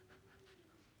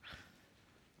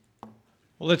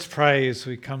Well, let's pray as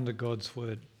we come to God's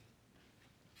word.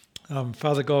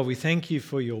 Father God, we thank you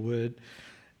for your word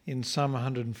in Psalm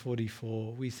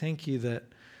 144. We thank you that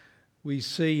we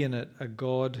see in it a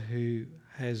God who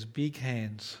has big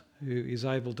hands, who is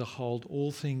able to hold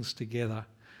all things together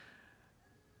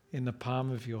in the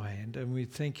palm of your hand. And we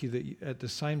thank you that at the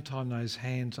same time those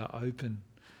hands are open,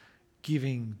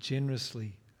 giving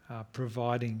generously,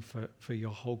 providing for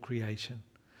your whole creation.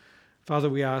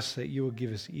 Father, we ask that you will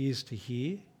give us ears to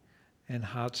hear and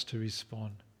hearts to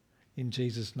respond. In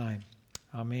Jesus' name,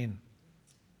 amen.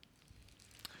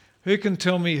 Who can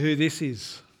tell me who this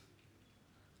is?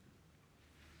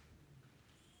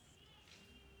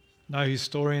 No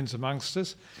historians amongst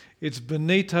us. It's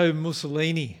Benito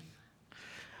Mussolini.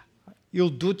 Il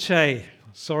Duce,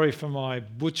 sorry for my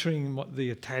butchering the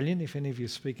Italian, if any of you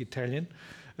speak Italian.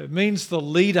 It means the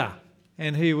leader,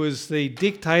 and he was the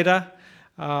dictator,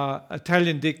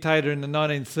 Italian dictator in the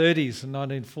 1930s and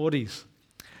 1940s.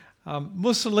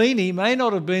 Mussolini may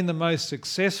not have been the most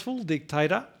successful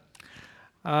dictator,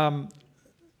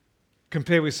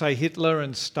 compared with, say, Hitler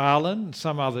and Stalin and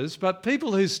some others, but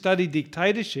people who study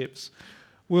dictatorships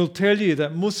will tell you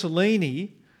that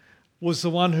Mussolini was the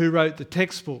one who wrote the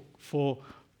textbook for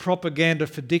Propaganda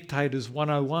for Dictators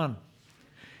 101.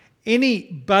 Any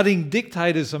budding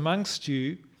dictators amongst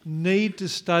you need to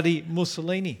study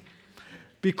Mussolini,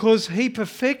 because he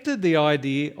perfected the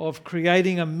idea of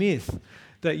creating a myth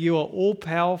that you are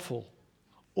all-powerful,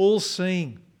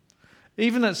 all-seeing,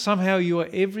 even that somehow you are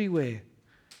everywhere,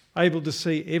 able to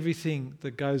see everything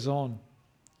that goes on.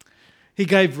 He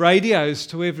gave radios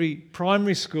to every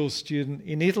primary school student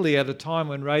in Italy at a time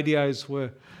when radios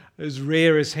were as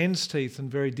rare as hen's teeth and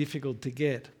very difficult to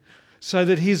get, so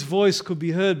that his voice could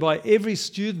be heard by every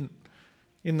student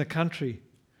in the country.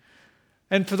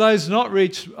 And for those not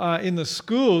reached in the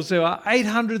schools, there are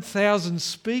 800,000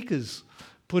 speakers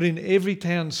put in every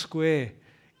town square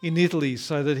in Italy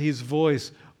so that his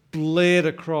voice blared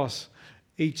across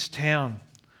each town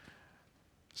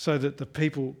so that the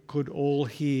people could all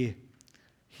hear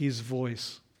his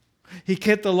voice. He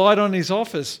kept the light on his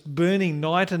office burning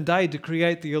night and day to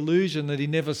create the illusion that he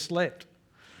never slept,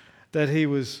 that he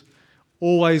was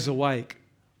always awake,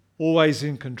 always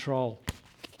in control.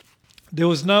 There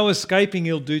was no escaping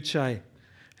Il Duce.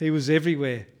 He was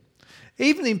everywhere.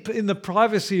 Even in the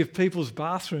privacy of people's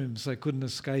bathrooms, they couldn't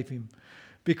escape him,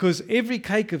 because every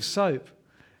cake of soap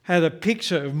had a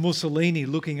picture of Mussolini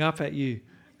looking up at you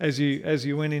as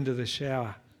you went into the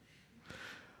shower.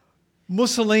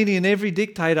 Mussolini and every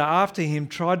dictator after him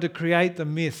tried to create the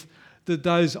myth that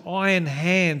those iron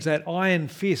hands, that iron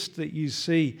fist that you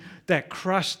see that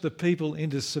crushed the people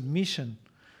into submission,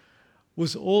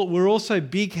 were also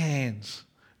big hands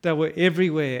that were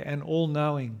everywhere and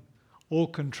all-knowing,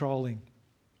 all-controlling.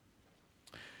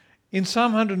 In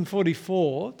Psalm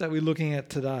 144 that we're looking at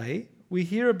today, we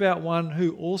hear about one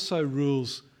who also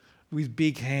rules with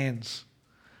big hands.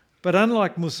 But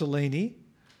unlike Mussolini,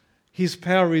 his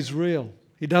power is real.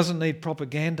 He doesn't need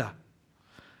propaganda.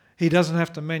 He doesn't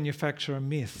have to manufacture a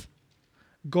myth.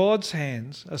 God's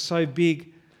hands are so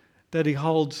big that he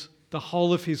holds the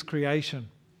whole of his creation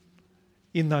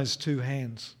in those two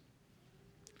hands.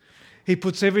 He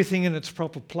puts everything in its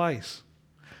proper place.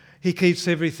 He keeps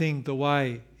everything the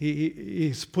way,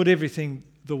 he's put everything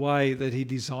the way that he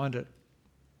designed it.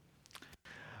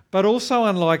 But also,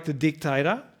 unlike the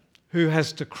dictator who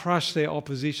has to crush their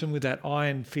opposition with that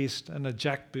iron fist and a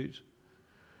jackboot,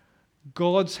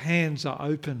 God's hands are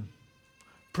open,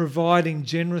 providing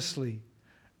generously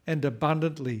and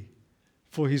abundantly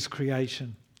for his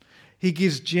creation. He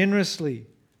gives generously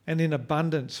and in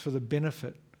abundance for the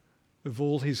benefit of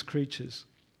all his creatures.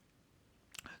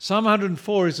 Psalm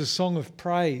 104 is a song of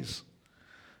praise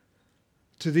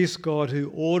to this God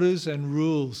who orders and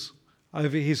rules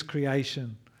over his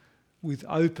creation with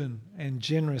open and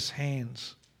generous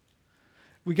hands.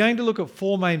 We're going to look at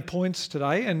 4 main points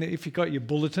today, and if you've got your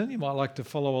bulletin, you might like to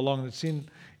follow along. It's in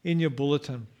your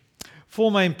bulletin.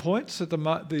 4 main points that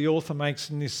the author makes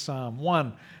in this psalm.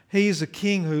 1, he is a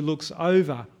king who looks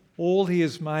over all he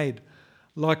has made,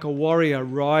 like a warrior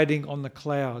riding on the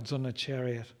clouds on a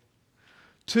chariot.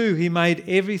 2, he made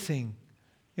everything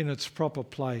in its proper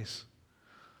place.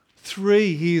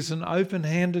 3, he is an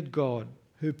open-handed God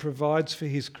who provides for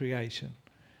his creation.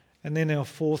 And then our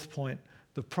 4th point,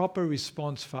 the proper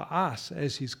response for us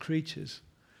as his creatures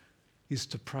is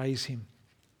to praise him.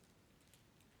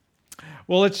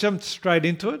 Well, let's jump straight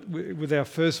into it with our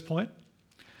first point.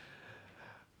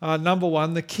 Number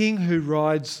 1, the king who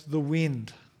rides the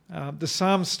wind. The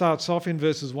psalm starts off in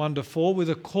verses 1 to 4 with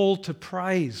a call to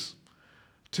praise,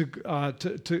 to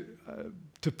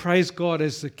praise God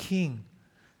as the king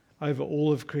over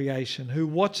all of creation, who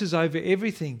watches over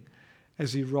everything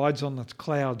as he rides on the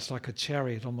clouds like a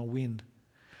chariot on the wind.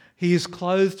 He is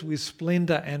clothed with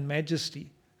splendour and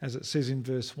majesty, as it says in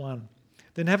verse 1.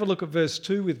 Then have a look at verse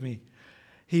 2 with me.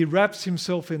 He wraps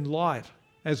himself in light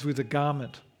as with a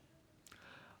garment.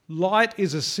 Light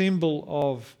is a symbol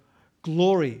of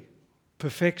glory,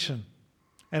 perfection,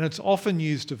 and it's often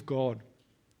used of God.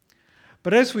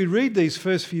 But as we read these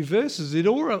first few verses, it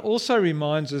also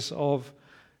reminds us of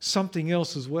something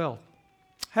else as well.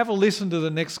 Have a listen to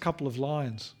the next couple of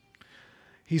lines.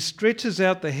 He stretches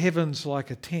out the heavens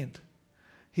like a tent.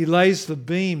 He lays the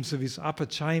beams of his upper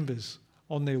chambers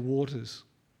on their waters.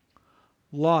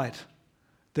 Light,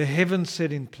 the heavens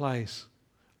set in place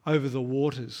over the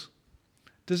waters.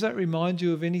 Does that remind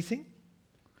you of anything?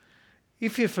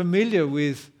 If you're familiar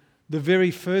with the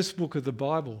very first book of the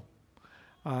Bible,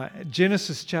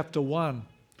 Genesis chapter 1,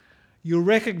 you'll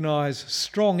recognise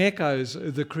strong echoes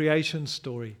of the creation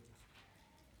story.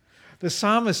 The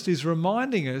psalmist is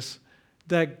reminding us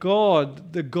that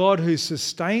God, the God who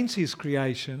sustains his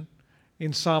creation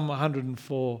in Psalm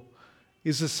 104,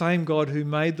 is the same God who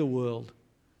made the world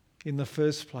in the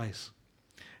first place.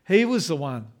 He was the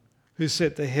one who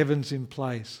set the heavens in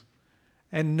place,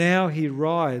 and now he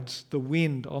rides the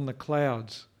wind on the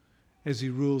clouds as he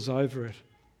rules over it.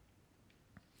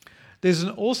 There's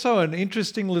also an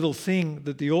interesting little thing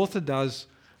that the author does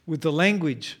with the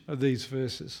language of these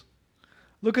verses.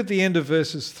 Look at the end of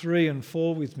verses 3 and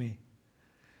 4 with me.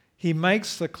 He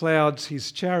makes the clouds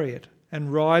his chariot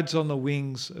and rides on the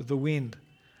wings of the wind.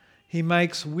 He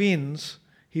makes winds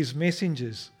his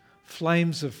messengers,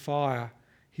 flames of fire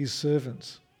his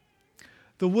servants.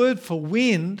 The word for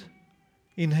wind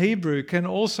in Hebrew can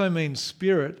also mean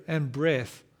spirit and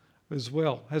breath as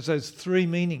well, has those three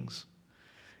meanings.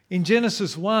 In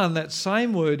Genesis 1, that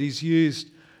same word is used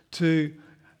to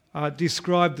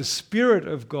describe the Spirit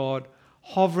of God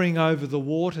hovering over the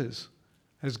waters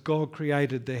as God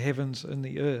created the heavens and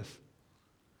the earth.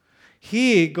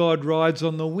 Here, God rides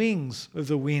on the wings of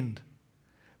the wind.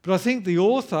 But I think the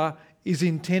author is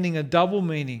intending a double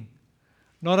meaning.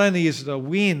 Not only is it a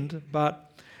wind,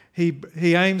 but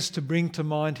he aims to bring to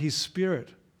mind his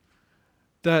Spirit,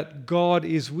 that God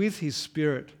is with his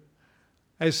Spirit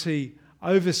as he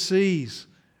oversees,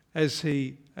 as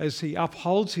he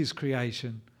upholds his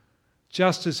creation,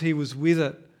 just as he was with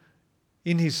it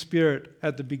in his Spirit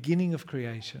at the beginning of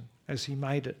creation, as he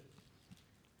made it.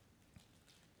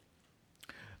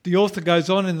 The author goes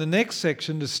on in the next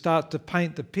section to start to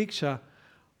paint the picture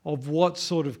of what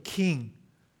sort of king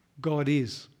God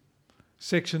is.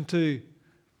 Section 2,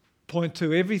 point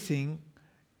 2, everything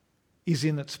is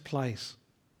in its place,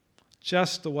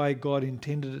 just the way God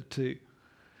intended it to.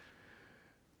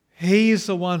 He is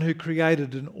the one who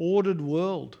created an ordered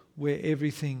world where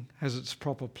everything has its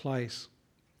proper place.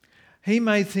 He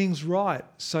made things right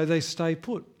so they stay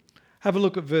put. Have a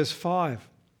look at verse 5.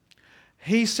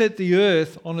 He set the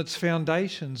earth on its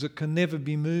foundations. It can never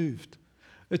be moved.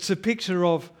 It's a picture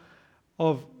of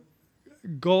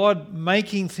God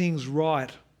making things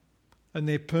right, and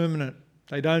they're permanent.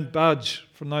 They don't budge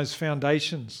from those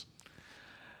foundations.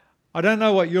 I don't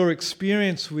know what your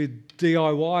experience with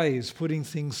DIY is, putting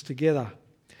things together.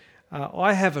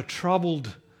 I have a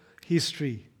troubled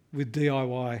history with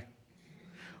DIY.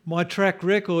 My track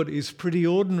record is pretty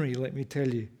ordinary, let me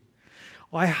tell you.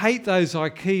 I hate those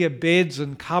IKEA beds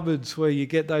and cupboards where you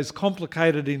get those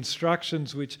complicated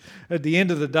instructions which at the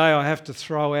end of the day I have to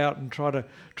throw out and try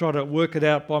to work it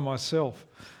out by myself.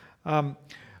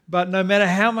 But no matter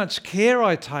how much care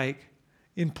I take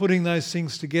in putting those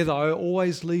things together, I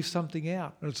always leave something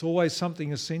out, and it's always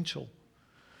something essential.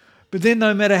 But then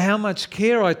no matter how much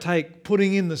care I take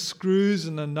putting in the screws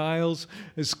and the nails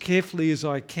as carefully as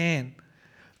I can,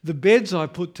 the beds I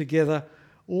put together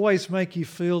always make you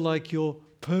feel like you're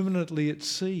permanently at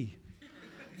sea,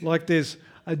 like there's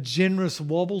a generous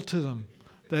wobble to them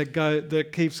that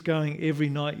keeps going every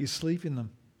night you sleep in them.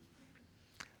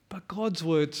 But God's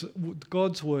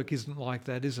work isn't like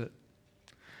that, is it?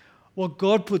 What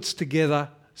God puts together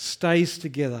stays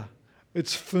together.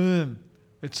 It's firm,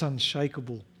 it's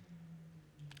unshakable.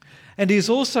 And he's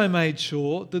also made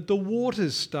sure that the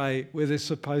waters stay where they're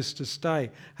supposed to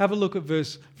stay. Have a look at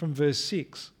from verse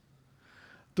 6.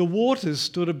 The waters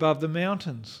stood above the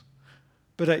mountains,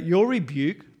 but at your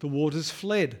rebuke the waters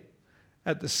fled.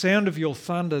 At the sound of your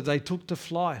thunder they took to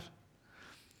flight.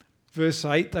 Verse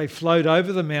 8, they flowed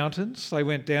over the mountains, they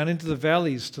went down into the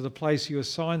valleys to the place you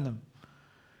assigned them.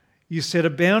 You set a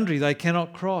boundary they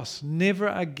cannot cross. Never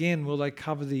again will they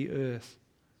cover the earth.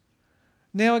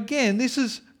 Now again, this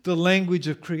is the language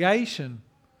of creation.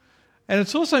 And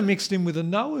it's also mixed in with the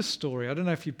Noah story. I don't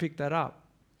know if you picked that up,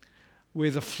 where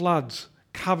the floods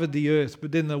covered the earth,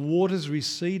 but then the waters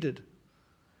receded.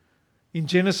 In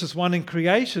Genesis 1 in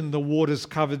creation, the waters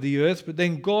covered the earth, but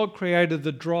then God created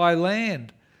the dry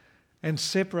land and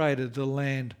separated the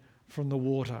land from the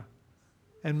water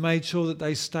and made sure that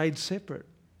they stayed separate.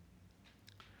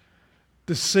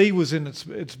 The sea was in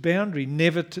its boundary,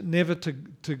 never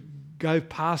to go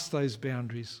past those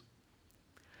boundaries.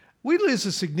 We lose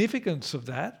the significance of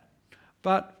that,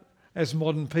 but as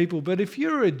modern people, but if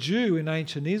you're a Jew in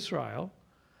ancient Israel,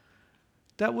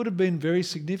 that would have been very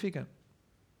significant.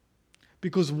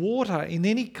 Because water in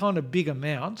any kind of big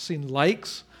amounts, in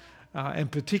lakes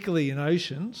and particularly in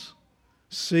oceans,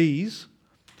 seas,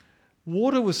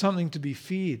 water was something to be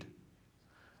feared.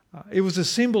 It was a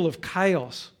symbol of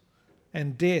chaos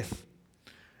and death.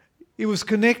 It was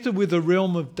connected with the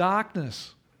realm of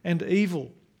darkness and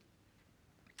evil.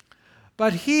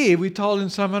 But here we're told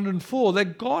in Psalm 104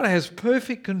 that God has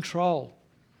perfect control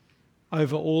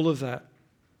over all of that.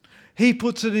 He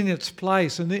puts it in its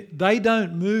place and they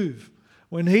don't move.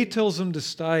 When he tells them to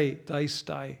stay, they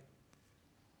stay.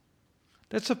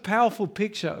 That's a powerful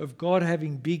picture of God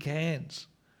having big hands,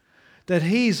 that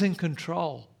he's in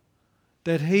control,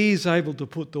 that he's able to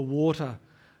put the water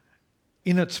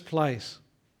in its place.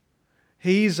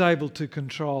 He's able to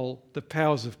control the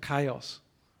powers of chaos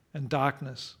and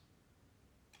darkness.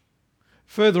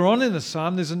 Further on in the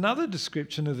psalm, there's another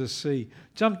description of the sea.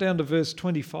 Jump down to verse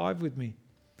 25 with me.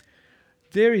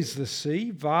 There is the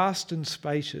sea, vast and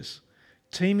spacious,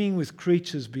 teeming with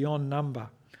creatures beyond number,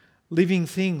 living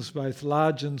things both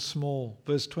large and small.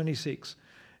 Verse 26.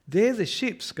 There the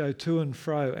ships go to and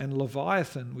fro, and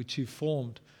Leviathan, which you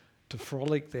formed, to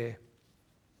frolic there.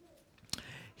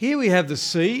 Here we have the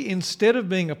sea. Instead of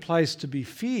being a place to be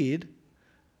feared,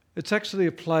 it's actually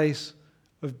a place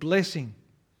of blessing.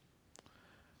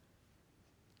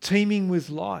 Teeming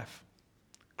with life.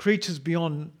 Creatures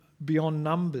beyond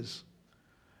numbers.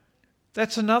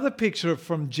 That's another picture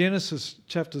from Genesis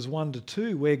chapters 1 to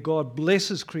 2, where God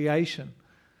blesses creation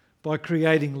by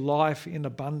creating life in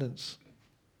abundance.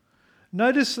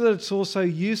 Notice that it's also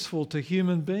useful to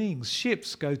human beings.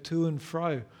 Ships go to and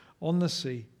fro on the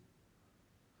sea.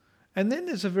 And then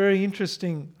there's a very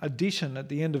interesting addition at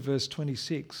the end of verse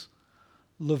 26.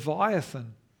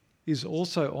 Leviathan is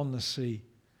also on the sea,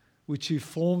 which you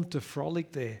formed to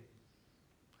frolic there.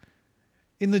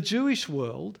 In the Jewish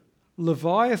world,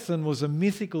 Leviathan was a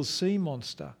mythical sea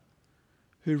monster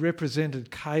who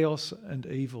represented chaos and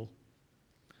evil.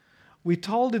 We're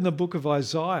told in the book of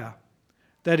Isaiah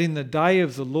that in the day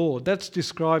of the Lord, that's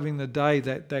describing the day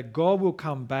that God will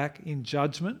come back in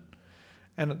judgment,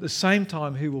 and at the same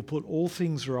time he will put all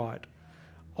things right.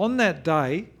 On that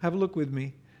day, have a look with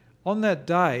me, on that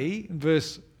day,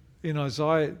 in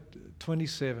Isaiah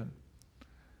 27,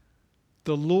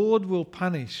 the Lord will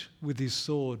punish with his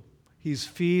sword, his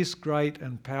fierce, great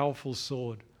and powerful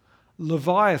sword.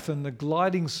 Leviathan, the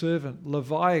gliding serpent,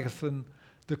 Leviathan,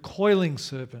 the coiling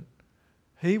serpent,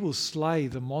 he will slay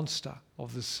the monster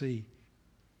of the sea.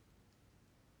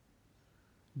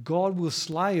 God will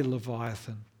slay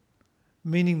Leviathan,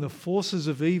 meaning the forces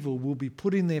of evil will be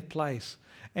put in their place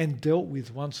and dealt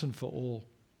with once and for all.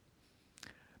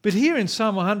 But here in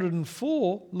Psalm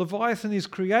 104, Leviathan is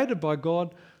created by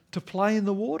God to play in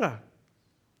the water.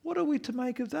 What are we to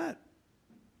make of that?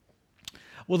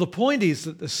 Well, the point is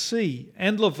that the sea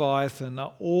and Leviathan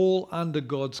are all under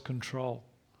God's control.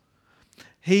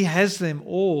 He has them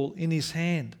all in his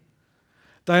hand.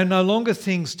 They are no longer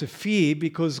things to fear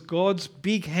because God's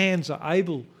big hands are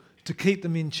able to keep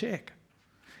them in check,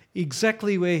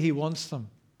 exactly where he wants them.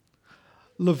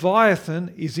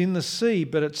 Leviathan is in the sea,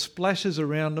 but it splashes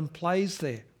around and plays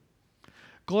there.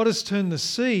 God has turned the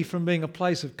sea from being a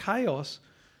place of chaos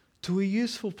to a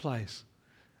useful place,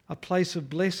 a place of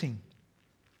blessing.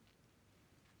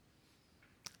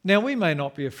 Now, we may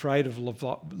not be afraid of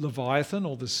Leviathan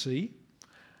or the sea,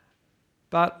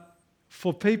 but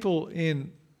for people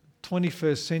in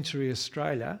 21st century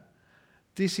Australia,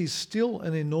 this is still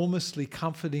an enormously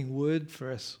comforting word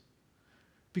for us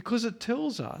because it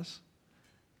tells us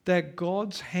that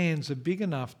God's hands are big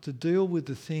enough to deal with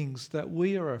the things that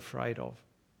we are afraid of.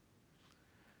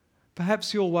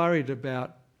 Perhaps you're worried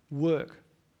about work.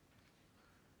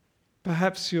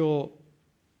 Perhaps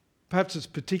it's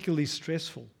particularly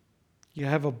stressful. You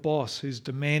have a boss who's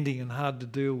demanding and hard to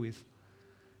deal with.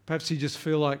 Perhaps you just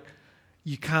feel like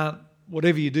you can't,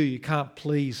 whatever you do, you can't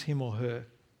please him or her.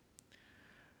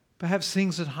 Perhaps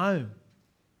things at home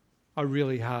are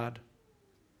really hard.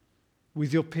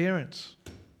 With your parents,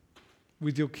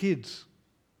 with your kids.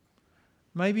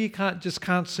 Maybe you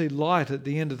can't see light at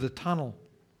the end of the tunnel.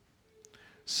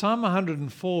 Psalm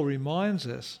 104 reminds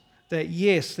us that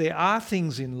yes, there are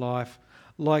things in life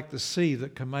like the sea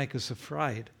that can make us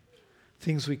afraid,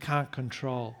 things we can't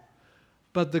control.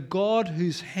 But the God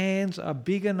whose hands are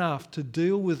big enough to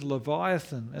deal with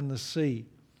Leviathan and the sea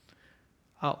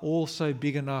are also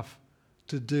big enough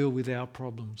to deal with our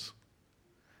problems.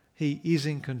 He is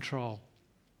in control.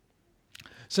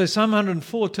 So Psalm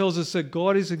 104 tells us that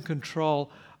God is in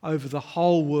control over the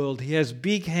whole world. He has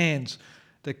big hands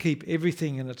that keep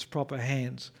everything in its proper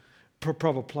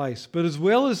place. But as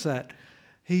well as that,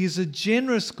 he is a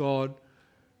generous God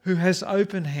who has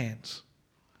open hands.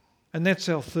 And that's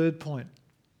our third point.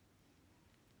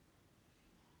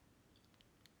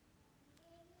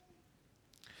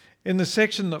 In the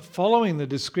section that following the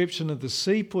description of the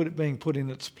sea being put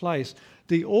in its place,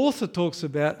 the author talks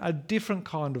about a different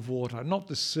kind of water, not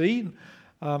the sea,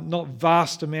 not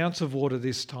vast amounts of water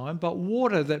this time, but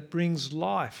water that brings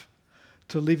life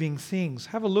to living things.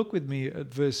 Have a look with me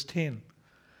at verse 10.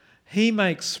 He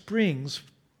makes springs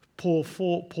pour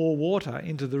water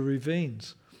into the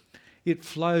ravines. It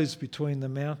flows between the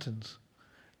mountains.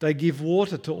 They give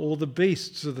water to all the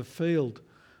beasts of the field.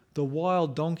 The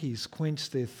wild donkeys quench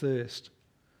their thirst.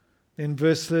 Then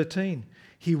verse 13,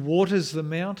 he waters the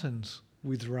mountains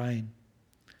with rain.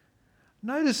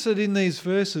 Notice that in these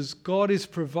verses, God is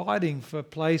providing for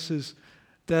places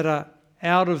that are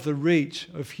out of the reach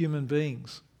of human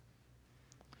beings,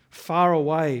 far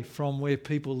away from where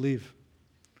people live.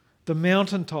 The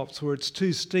mountaintops where it's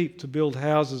too steep to build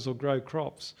houses or grow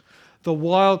crops. The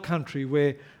wild country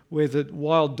where the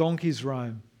wild donkeys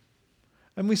roam.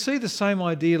 And we see the same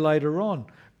idea later on.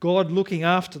 God looking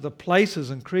after the places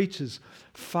and creatures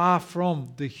far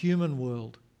from the human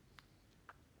world.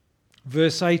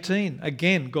 Verse 18,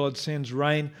 again, God sends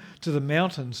rain to the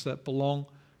mountains that belong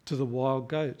to the wild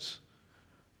goats.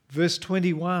 Verse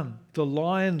 21, the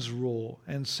lions roar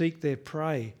and seek their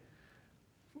prey.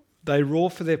 They roar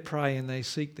for their prey and they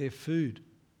seek their food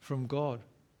from God.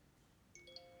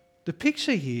 The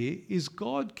picture here is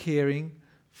God caring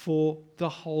for the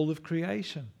whole of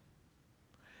creation.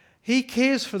 He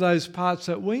cares for those parts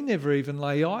that we never even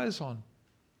lay eyes on,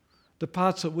 the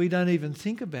parts that we don't even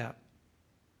think about.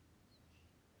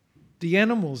 The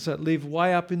animals that live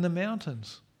way up in the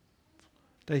mountains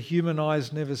that human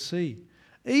eyes never see.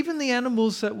 Even the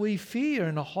animals that we fear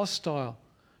and are hostile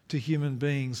to human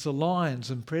beings, the lions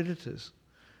and predators.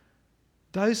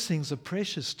 Those things are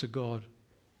precious to God.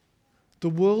 The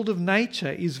world of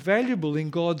nature is valuable in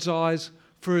God's eyes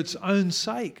for its own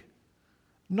sake,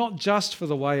 not just for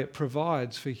the way it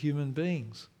provides for human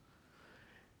beings.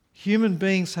 Human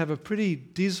beings have a pretty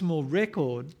dismal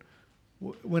record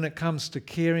when it comes to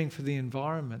caring for the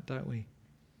environment, don't we?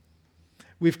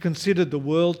 We've considered the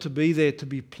world to be there to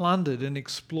be plundered and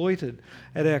exploited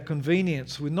at our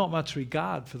convenience with not much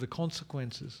regard for the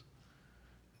consequences.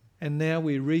 And now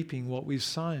we're reaping what we've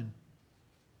sown.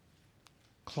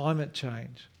 Climate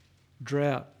change,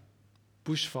 drought,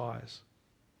 bushfires.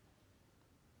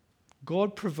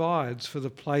 God provides for the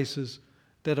places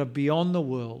that are beyond the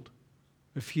world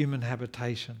of human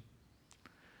habitation.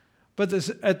 But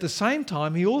at the same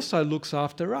time, he also looks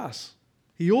after us.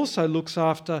 He also looks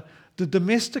after the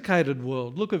domesticated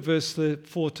world. Look at verse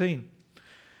 14.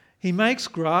 He makes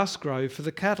grass grow for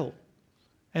the cattle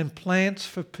and plants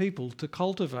for people to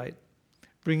cultivate,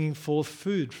 bringing forth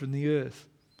food from the earth.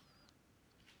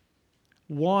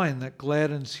 Wine that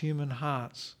gladdens human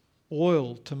hearts,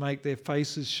 oil to make their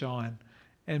faces shine,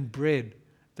 and bread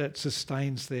that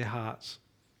sustains their hearts.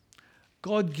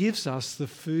 God gives us the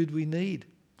food we need.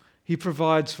 He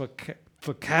provides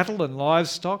for cattle and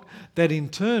livestock that in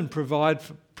turn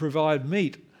provide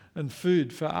meat and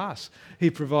food for us. He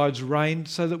provides rain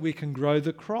so that we can grow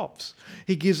the crops.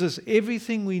 He gives us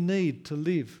everything we need to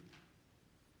live.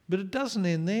 But it doesn't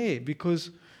end there,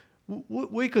 because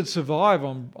we could survive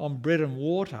on bread and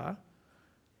water,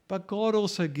 but God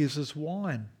also gives us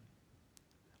wine,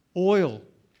 oil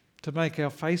to make our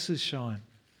faces shine.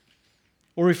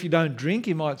 Or if you don't drink,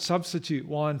 you might substitute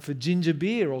wine for ginger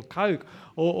beer or Coke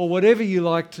or whatever you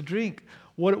like to drink,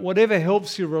 whatever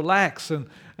helps you relax and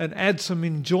add some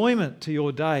enjoyment to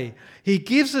your day. He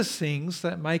gives us things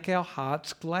that make our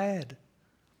hearts glad.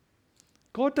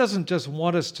 God doesn't just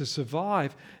want us to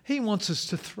survive, he wants us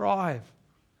to thrive.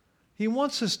 He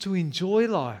wants us to enjoy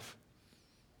life.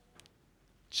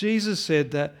 Jesus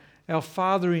said that our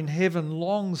Father in heaven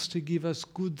longs to give us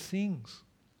good things.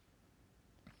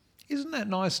 Isn't that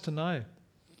nice to know?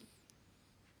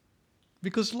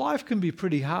 Because life can be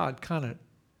pretty hard, can't it?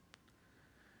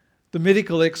 The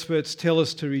medical experts tell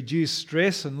us to reduce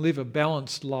stress and live a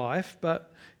balanced life,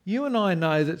 but you and I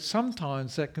know that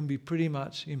sometimes that can be pretty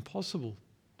much impossible.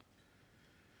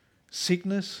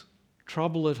 Sickness,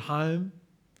 trouble at home,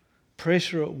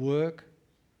 pressure at work.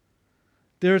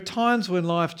 There are times when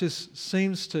life just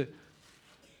seems to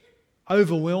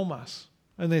overwhelm us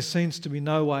and there seems to be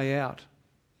no way out.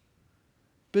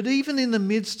 But even in the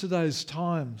midst of those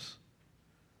times,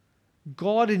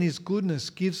 God in His goodness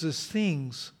gives us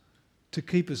things to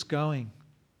keep us going.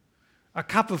 A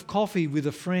cup of coffee with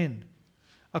a friend,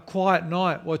 a quiet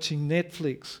night watching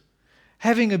Netflix,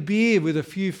 having a beer with a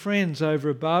few friends over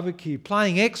a barbecue,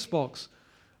 playing Xbox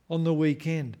on the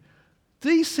weekend.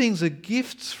 These things are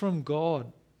gifts from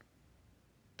God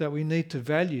that we need to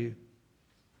value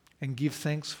and give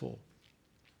thanks for.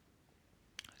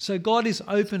 So God is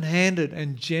open-handed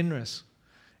and generous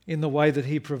in the way that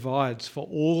He provides for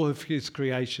all of His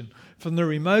creation, from the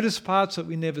remotest parts that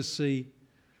we never see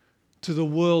to the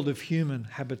world of human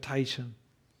habitation.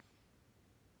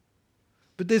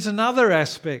 But there's another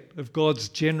aspect of God's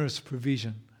generous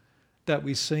provision that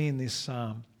we see in this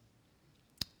psalm.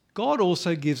 God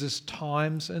also gives us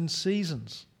times and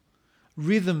seasons,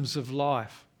 rhythms of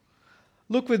life.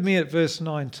 Look with me at verse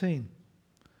 19.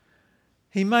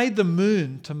 He made the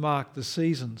moon to mark the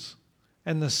seasons,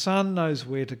 and the sun knows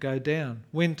when to go down.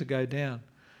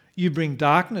 You bring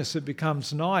darkness, it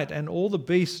becomes night, and all the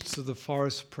beasts of the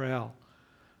forest prowl.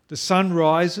 The sun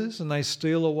rises and they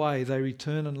steal away. They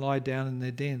return and lie down in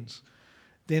their dens.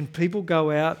 Then people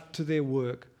go out to their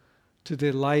work, to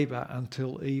their labour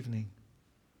until evening.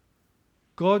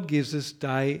 God gives us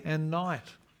day and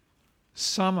night,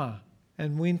 summer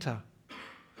and winter.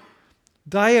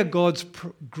 They are God's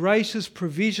gracious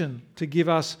provision to give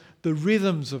us the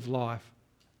rhythms of life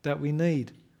that we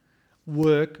need.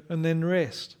 Work and then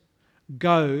rest.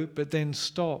 Go but then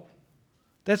stop.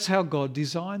 That's how God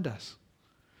designed us.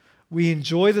 We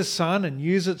enjoy the sun and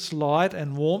use its light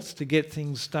and warmth to get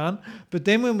things done. But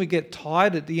then when we get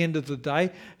tired at the end of the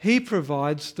day, He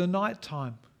provides the night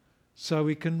time so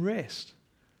we can rest,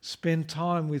 spend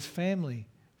time with family,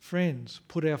 friends,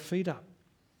 put our feet up.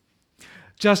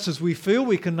 Just as we feel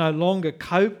we can no longer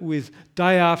cope with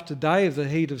day after day of the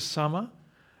heat of summer,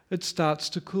 it starts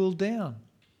to cool down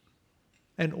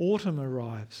and autumn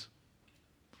arrives.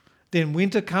 Then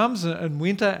winter comes,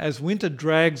 and as winter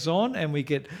drags on and we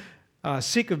get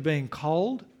sick of being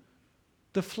cold,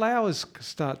 the flowers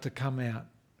start to come out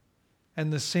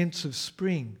and the scents of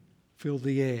spring fill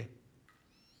the air.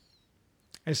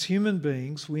 As human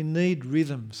beings, we need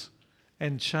rhythms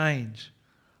and change,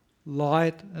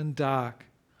 light and dark,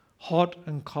 hot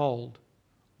and cold,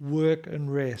 work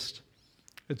and rest.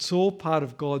 It's all part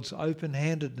of God's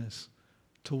open-handedness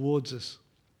towards us.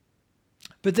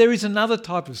 But there is another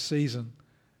type of season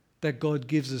that God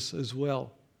gives us as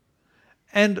well.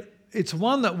 And it's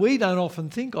one that we don't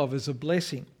often think of as a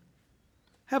blessing.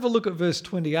 Have a look at verse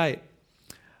 28.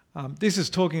 This is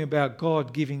talking about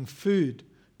God giving food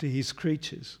to His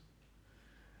creatures.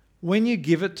 When you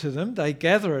give it to them, they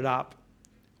gather it up.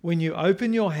 When you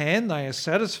open your hand, they are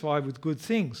satisfied with good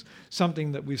things.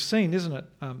 Something that we've seen, isn't it,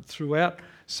 throughout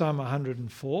Psalm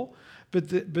 104.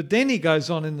 But then he goes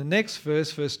on in the next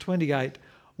verse, verse 28.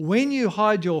 When you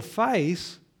hide your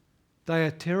face, they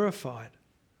are terrified.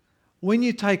 When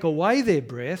you take away their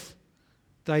breath,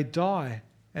 they die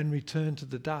and return to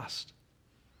the dust.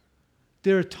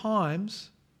 There are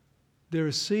times, there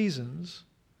are seasons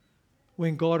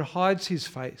when God hides His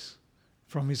face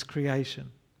from His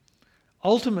creation.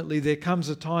 Ultimately, there comes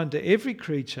a time to every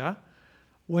creature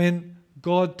when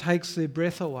God takes their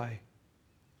breath away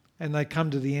and they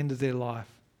come to the end of their life.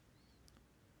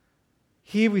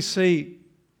 Here we see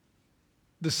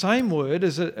the same word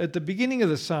as at the beginning of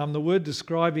the psalm. The word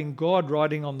describing God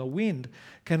riding on the wind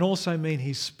can also mean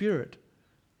His spirit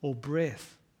or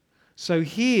breath. So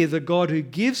here, the God who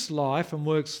gives life and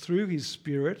works through His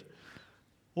spirit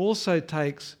also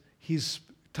takes his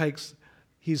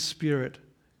spirit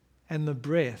and the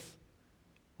breath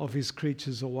of His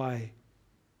creatures away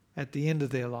at the end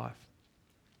of their life.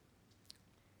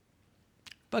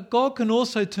 But God can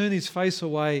also turn His face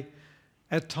away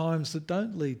at times that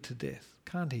don't lead to death,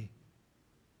 can't He?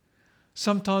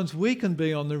 Sometimes we can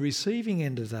be on the receiving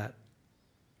end of that.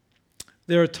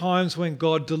 There are times when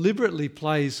God deliberately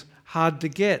plays hard to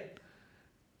get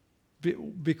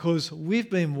because we've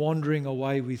been wandering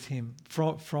away with Him,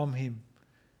 from Him,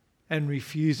 and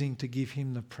refusing to give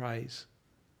Him the praise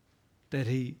that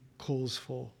He calls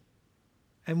for.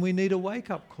 And we need a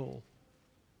wake-up call.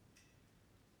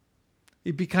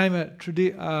 It became a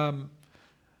tradition.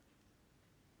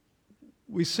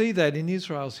 We see that in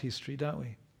Israel's history, don't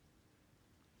we?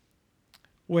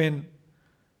 when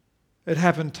it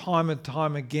happened time and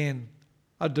time again,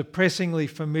 a depressingly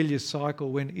familiar cycle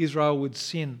when Israel would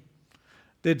sin.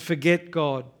 They'd forget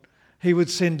God. He would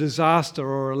send disaster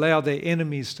or allow their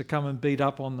enemies to come and beat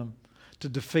up on them, to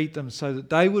defeat them, so that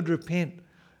they would repent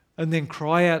and then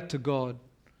cry out to God,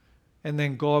 and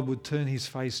then God would turn his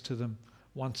face to them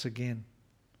once again.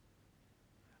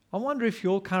 I wonder if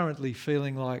you're currently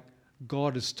feeling like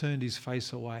God has turned his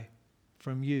face away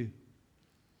from you.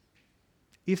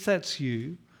 If that's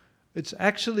you, it's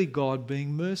actually God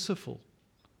being merciful.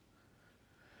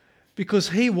 Because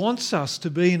he wants us to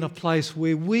be in a place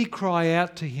where we cry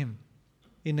out to him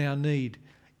in our need,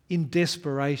 in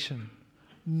desperation,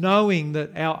 knowing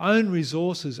that our own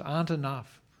resources aren't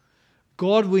enough.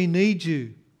 God, we need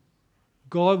you.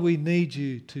 God, we need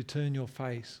you to turn your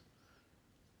face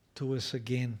to us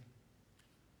again.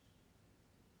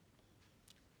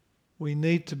 We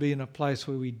need to be in a place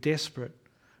where we're desperate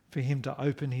for him to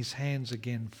open his hands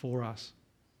again for us.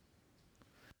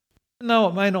 No,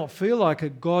 it may not feel like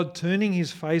it. God turning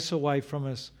his face away from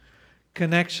us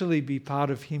can actually be part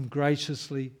of him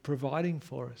graciously providing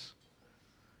for us,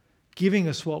 giving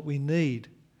us what we need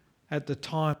at the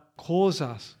time, cause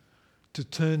us to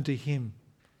turn to him,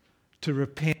 to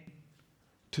repent,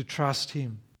 to trust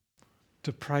him,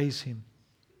 to praise him.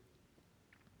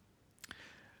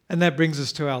 And that brings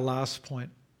us to our last point.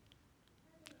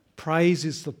 Praise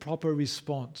is the proper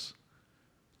response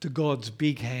to God's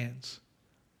big hands,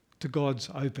 to God's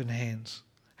open hands.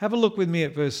 Have a look with me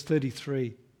at verse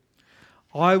 33.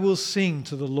 I will sing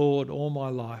to the Lord all my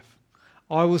life.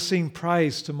 I will sing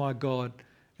praise to my God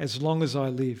as long as I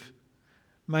live.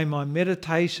 May my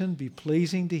meditation be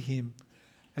pleasing to him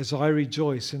as I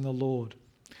rejoice in the Lord.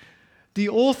 The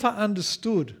author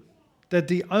understood that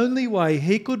the only way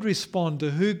he could respond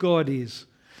to who God is,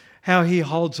 how he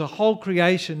holds a whole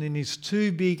creation in his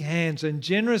two big hands and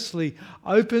generously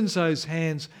opens those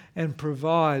hands and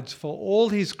provides for all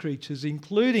his creatures,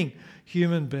 including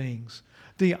human beings.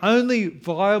 The only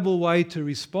viable way to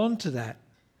respond to that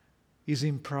is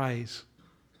in praise.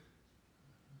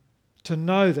 To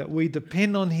know that we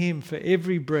depend on him for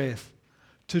every breath,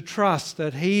 to trust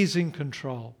that he is in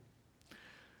control.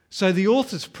 So the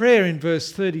author's prayer in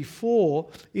verse 34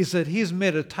 is that his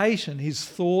meditation, his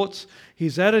thoughts,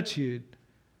 his attitude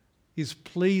is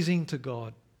pleasing to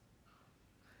God.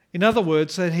 In other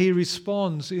words, that he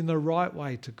responds in the right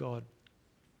way to God,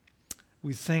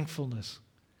 with thankfulness,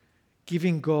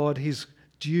 giving God his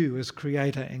due as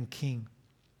creator and king.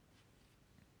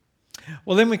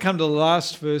 Well, then we come to the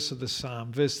last verse of the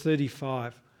psalm, verse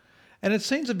 35. And it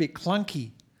seems a bit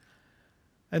clunky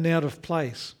and out of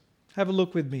place. Have a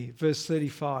look with me, verse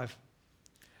 35.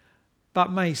 But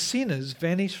may sinners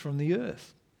vanish from the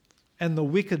earth, and the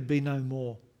wicked be no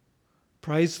more.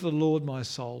 Praise the Lord, my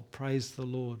soul, praise the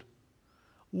Lord.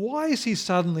 Why is he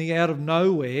suddenly out of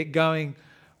nowhere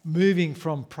moving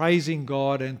from praising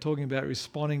God and talking about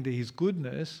responding to his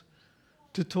goodness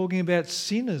to talking about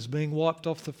sinners being wiped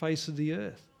off the face of the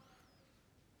earth?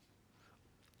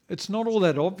 It's not all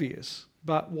that obvious,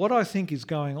 but what I think is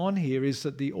going on here is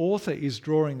that the author is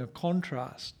drawing a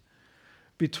contrast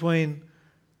between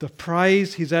the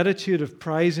praise, his attitude of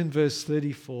praise in verse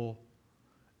 34,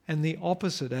 and the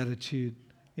opposite attitude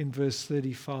in verse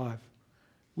 35,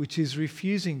 which is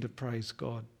refusing to praise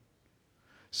God.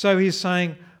 So he's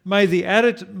saying, may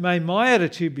my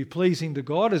attitude be pleasing to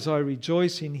God as I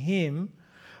rejoice in him,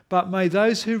 but may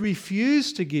those who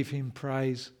refuse to give him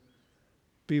praise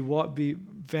be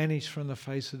vanished from the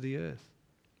face of the earth.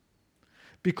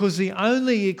 Because the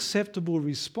only acceptable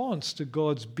response to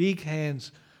God's big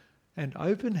hands and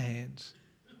open hands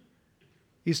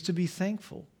is to be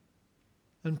thankful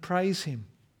and praise him.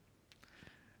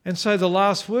 And so the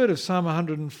last word of Psalm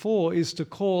 104 is to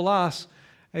call us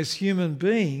as human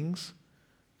beings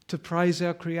to praise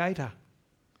our Creator,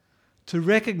 to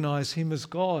recognise him as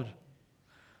God.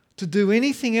 To do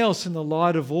anything else in the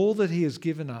light of all that he has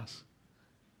given us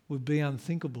would be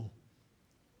unthinkable.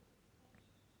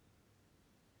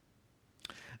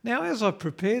 Now, as I've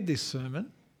prepared this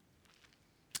sermon,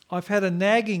 I've had a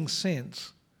nagging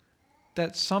sense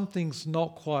that something's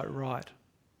not quite right.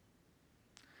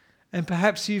 And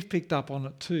perhaps you've picked up on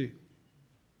it too.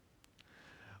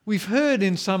 We've heard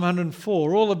in Psalm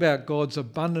 104 all about God's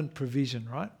abundant provision,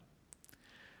 right?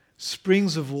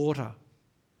 Springs of water,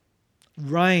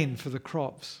 rain for the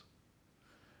crops,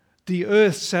 the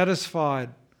earth satisfied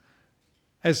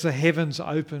as the heavens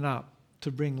open up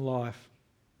to bring life.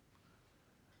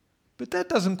 But that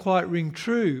doesn't quite ring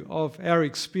true of our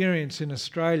experience in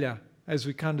Australia as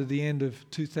we come to the end of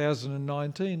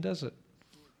 2019, does it?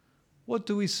 What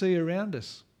do we see around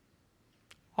us?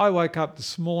 I woke up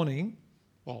this morning,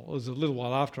 well, it was a little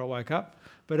while after I woke up,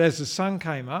 but as the sun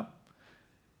came up,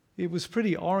 it was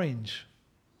pretty orange.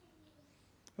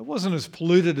 It wasn't as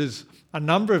polluted as a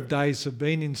number of days have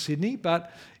been in Sydney,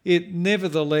 but it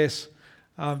nevertheless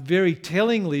very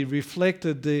tellingly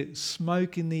reflected the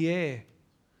smoke in the air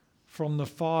from the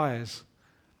fires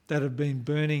that have been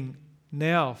burning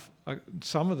now,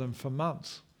 some of them for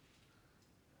months.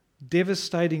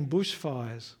 Devastating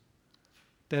bushfires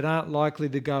that aren't likely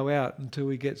to go out until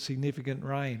we get significant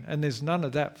rain. And there's none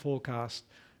of that forecast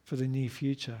for the near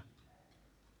future.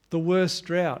 The worst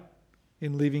drought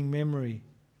in living memory.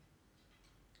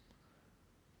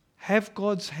 Have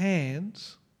God's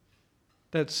hands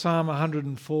that Psalm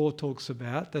 104 talks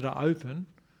about that are open,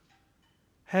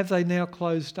 have they now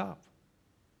closed up?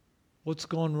 What's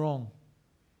gone wrong?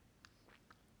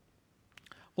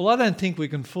 Well, I don't think we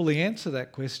can fully answer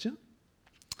that question.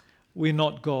 We're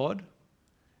not God,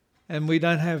 and we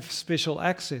don't have special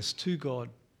access to God.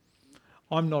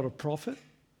 I'm not a prophet,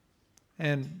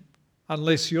 and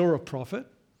unless you're a prophet,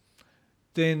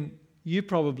 then you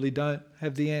probably don't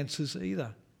have the answers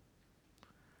either.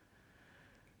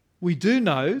 We do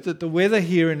know that the weather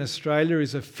here in Australia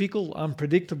is a fickle,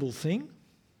 unpredictable thing.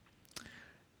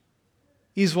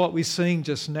 Is what we're seeing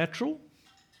just natural?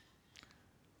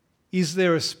 Is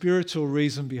there a spiritual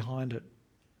reason behind it?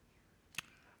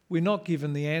 We're not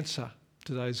given the answer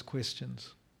to those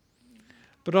questions.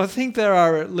 But I think there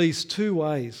are at least two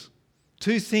ways,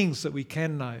 two things that we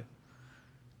can know,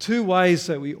 two ways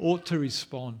that we ought to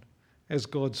respond as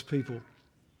God's people.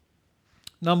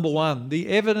 Number one, the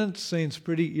evidence seems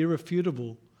pretty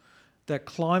irrefutable that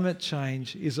climate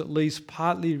change is at least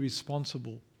partly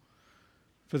responsible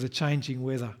for the changing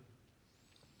weather.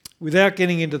 Without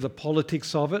getting into the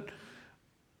politics of it,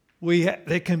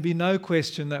 there can be no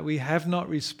question that we have not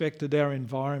respected our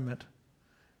environment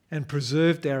and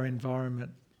preserved our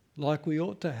environment like we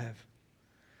ought to have.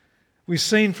 We've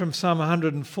seen from Psalm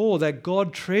 104 that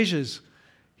God treasures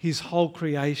his whole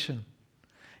creation.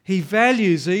 He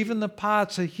values even the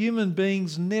parts that human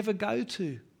beings never go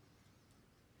to.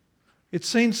 It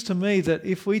seems to me that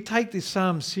if we take this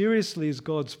psalm seriously as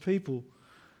God's people,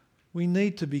 we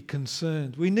need to be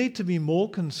concerned. We need to be more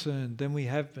concerned than we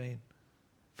have been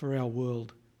for our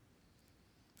world.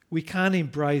 We can't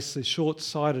embrace the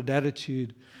short-sighted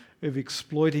attitude of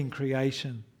exploiting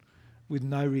creation with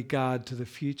no regard to the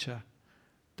future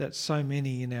that so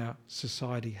many in our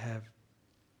society have.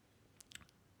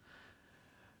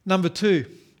 Number two,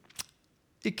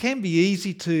 it can be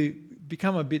easy to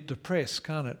become a bit depressed,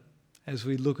 can't it, as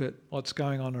we look at what's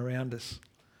going on around us,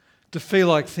 to feel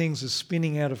like things are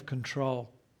spinning out of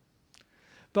control.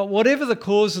 But whatever the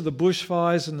cause of the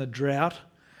bushfires and the drought,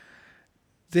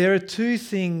 there are two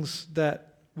things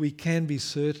that we can be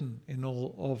certain in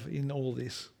all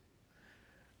this.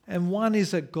 And one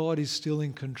is that God is still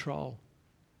in control.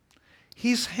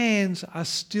 His hands are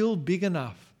still big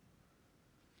enough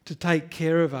to take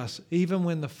care of us even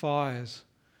when the fires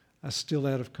are still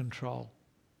out of control.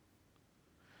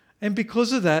 And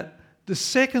because of that, the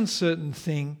second certain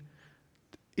thing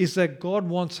is that God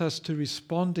wants us to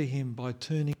respond to him by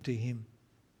turning to him.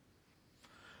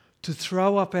 To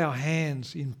throw up our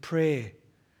hands in prayer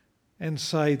and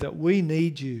say that we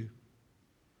need you.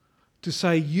 To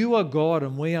say you are God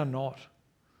and we are not.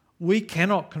 We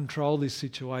cannot control this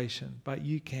situation, but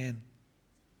you can.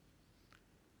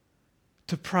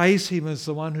 To praise him as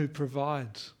the one who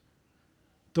provides,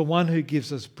 the one who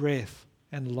gives us breath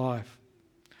and life.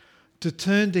 To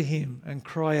turn to him and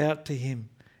cry out to him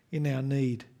in our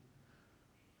need.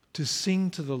 To sing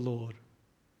to the Lord,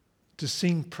 to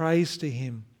sing praise to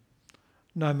him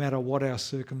no matter what our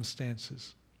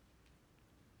circumstances.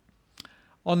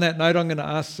 On that note, I'm going to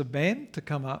ask the band to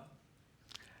come up,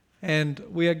 and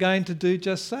we are going to do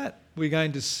just that. We're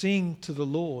going to sing to the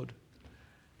Lord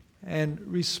and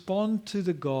respond to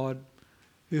the God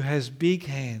who has big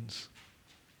hands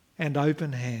and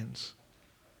open hands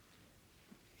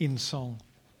in song.